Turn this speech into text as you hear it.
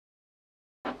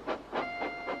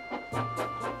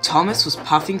Thomas was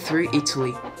puffing through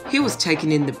Italy. He was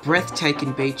taking in the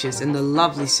breathtaking beaches and the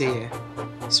lovely sea air.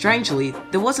 Strangely,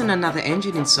 there wasn't another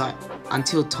engine in sight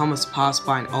until Thomas passed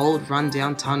by an old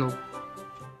run-down tunnel.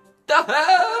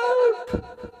 Help!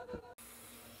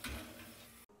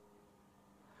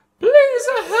 Please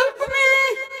help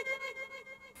me!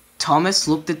 Thomas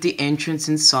looked at the entrance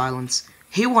in silence.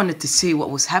 He wanted to see what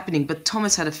was happening, but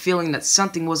Thomas had a feeling that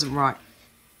something wasn't right.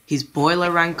 His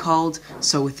boiler ran cold,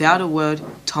 so without a word,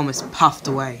 Thomas puffed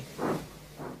away.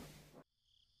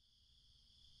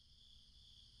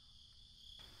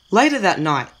 Later that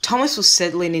night, Thomas was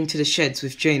settling into the sheds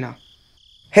with Gina.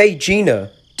 Hey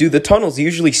Gina, do the tunnels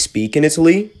usually speak in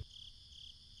Italy?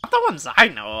 Not the ones I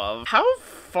know of. How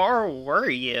far were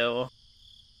you?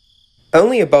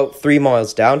 Only about 3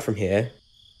 miles down from here.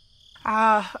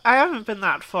 I haven't been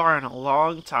that far in a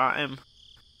long time.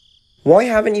 Why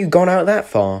haven't you gone out that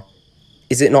far?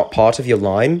 Is it not part of your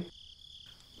line?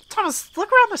 Thomas, look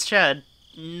around this shed.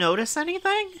 Notice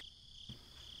anything?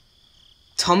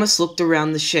 Thomas looked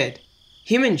around the shed.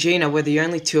 Him and Gina were the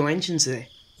only 2 engines there.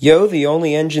 Yo, the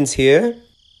only engines here?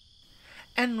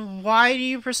 And why do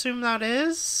you presume that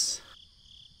is?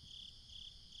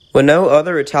 Were no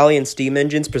other Italian steam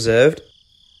engines preserved?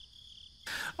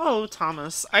 Oh,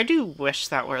 Thomas, I do wish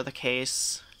that were the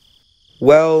case.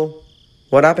 Well,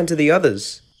 what happened to the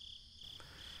others?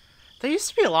 There used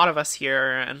to be a lot of us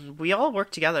here, and we all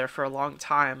worked together for a long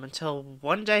time until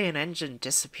one day an engine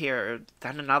disappeared,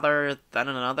 then another,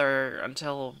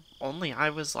 until only I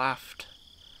was left.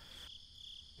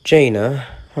 Gina,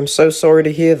 I'm so sorry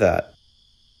to hear that.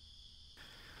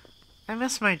 I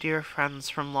miss my dear friends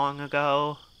from long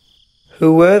ago.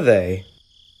 Who were they?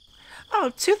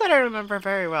 Oh, 2 that I remember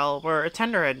very well were a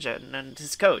tender engine and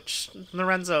his coach,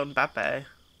 Lorenzo and Beppe.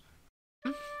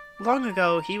 Long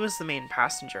ago, he was the main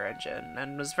passenger engine,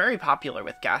 and was very popular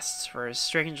with guests for his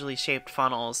strangely shaped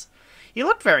funnels. He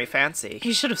looked very fancy.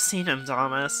 You should have seen him,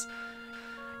 Thomas.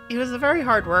 He was a very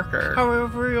hard worker.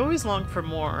 However, he always longed for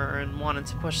more and wanted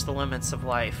to push the limits of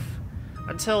life.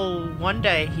 Until one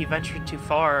day he ventured too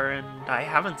far, and I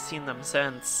haven't seen them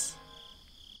since.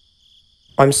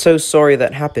 I'm so sorry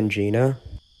that happened, Gina.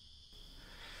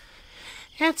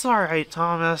 It's alright,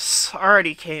 Thomas.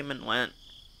 Already came and went.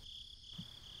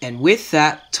 And with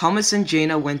that, Thomas and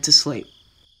Gina went to sleep.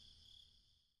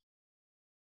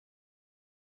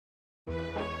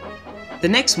 The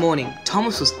next morning,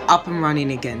 Thomas was up and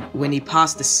running again when he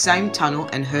passed the same tunnel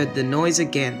and heard the noise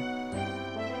again.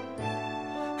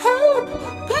 Help!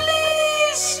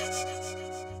 Please!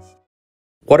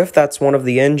 What if that's one of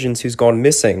the engines who's gone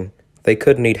missing? They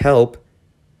could need help,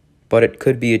 but it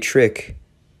could be a trick,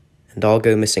 and I'll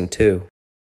go missing too.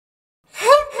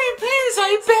 Help me, please,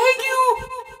 I beg you!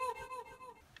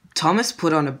 Thomas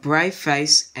put on a brave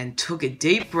face and took a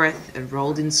deep breath and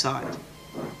rolled inside.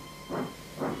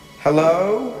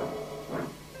 Hello?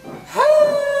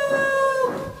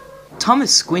 Help!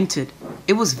 Thomas squinted.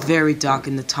 It was very dark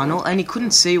in the tunnel and he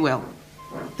couldn't see well.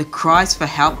 The cries for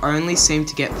help only seemed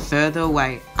to get further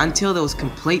away until there was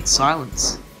complete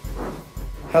silence.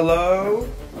 Hello?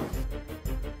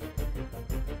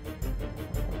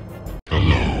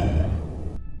 Hello,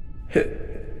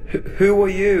 Who are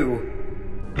you?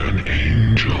 an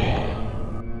angel.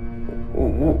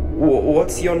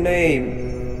 What's your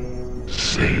name?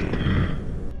 Satan.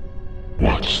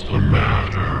 What's the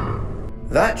matter?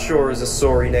 That sure is a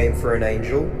sorry name for an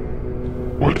angel.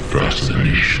 What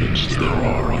fascinations there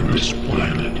are on this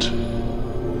planet.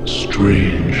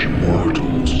 Strange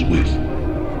mortals with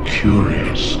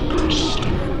curious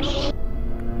customs.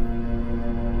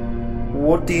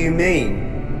 What do you mean?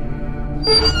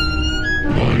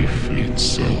 Life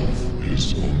itself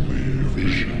is only a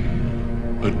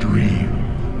vision, a dream.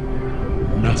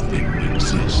 Nothing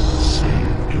exists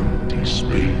save empty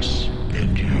space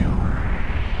and you.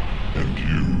 And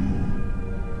you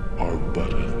are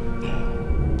but a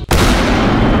thought.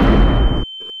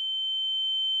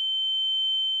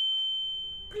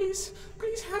 Please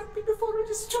help me before it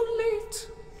is too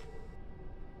late.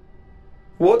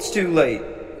 What's too late?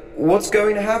 What's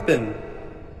going to happen?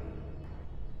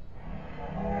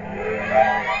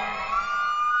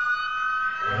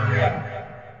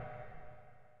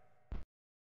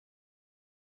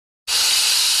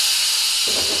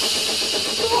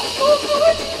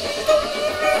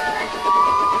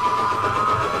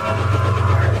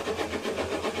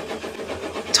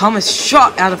 Thomas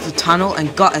shot out of the tunnel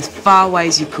and got as far away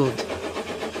as he could.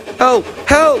 Help!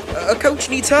 Help! A coach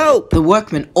needs help! The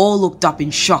workmen all looked up in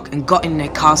shock and got in their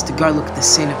cars to go look at the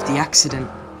scene of the accident.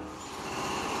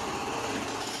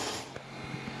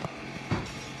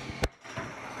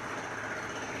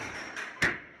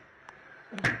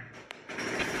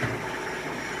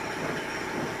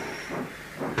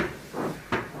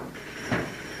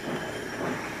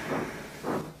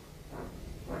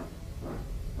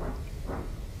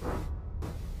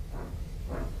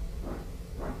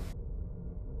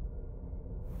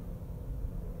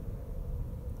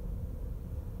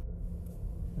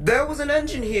 There was an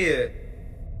engine here!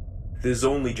 There's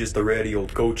only just a ratty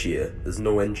old coach here. There's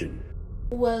no engine.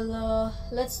 Well,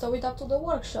 let's tow it up to the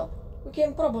workshop. We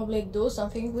can probably do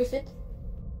something with it.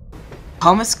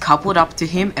 Thomas coupled up to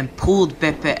him and pulled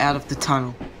Beppe out of the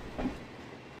tunnel.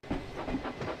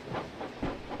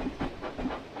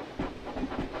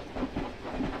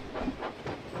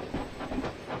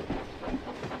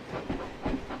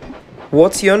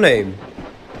 What's your name?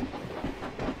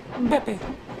 Beppe.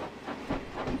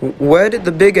 Where did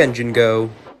the big engine go?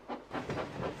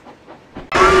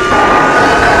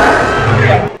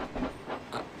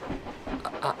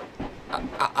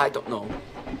 I don't know.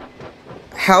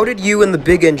 How did you and the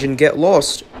big engine get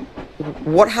lost?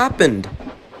 What happened?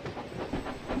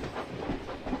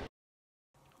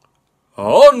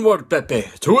 Onward, Pepe,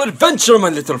 to adventure, my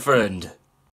little friend!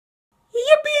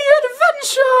 Yippee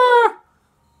adventure!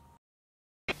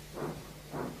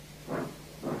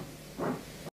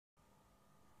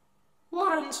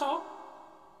 Lorenzo,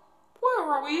 where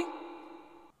are we?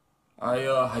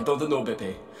 I don't know,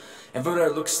 Pepe. Everywhere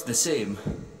looks the same.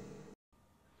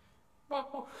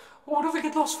 What if we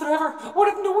get lost forever? What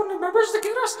if no one remembers to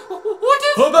get us? What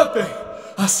if... Oh, Pepe!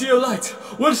 I see a light!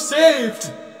 We're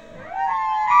saved!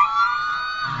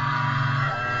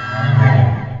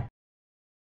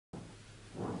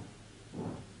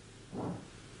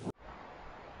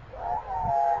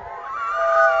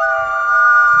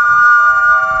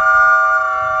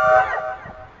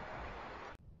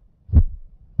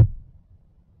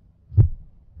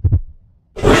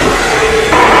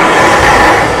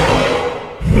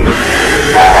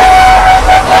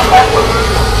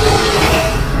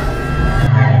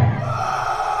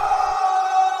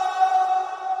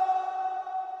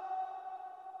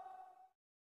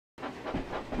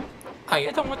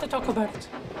 I don't want to talk about it.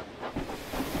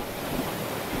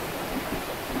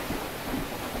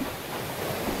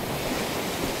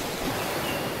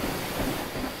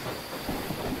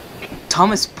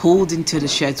 Thomas pulled into the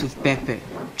sheds with Beppe.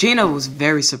 Gino was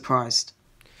very surprised.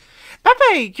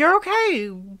 Pepe, you're okay.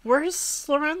 Where's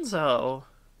Lorenzo?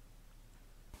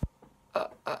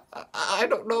 I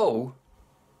don't know.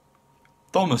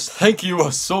 Thomas, thank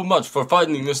you so much for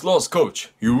finding this lost coach.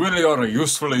 You really are a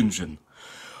useful engine.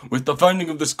 With the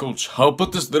finding of this coach, I'll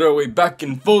put this railway back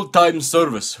in full-time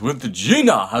service, with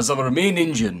Gina as our main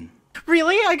engine.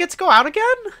 Really? I get to go out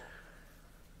again?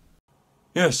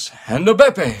 Yes, and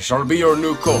Beppe shall be your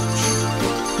new coach.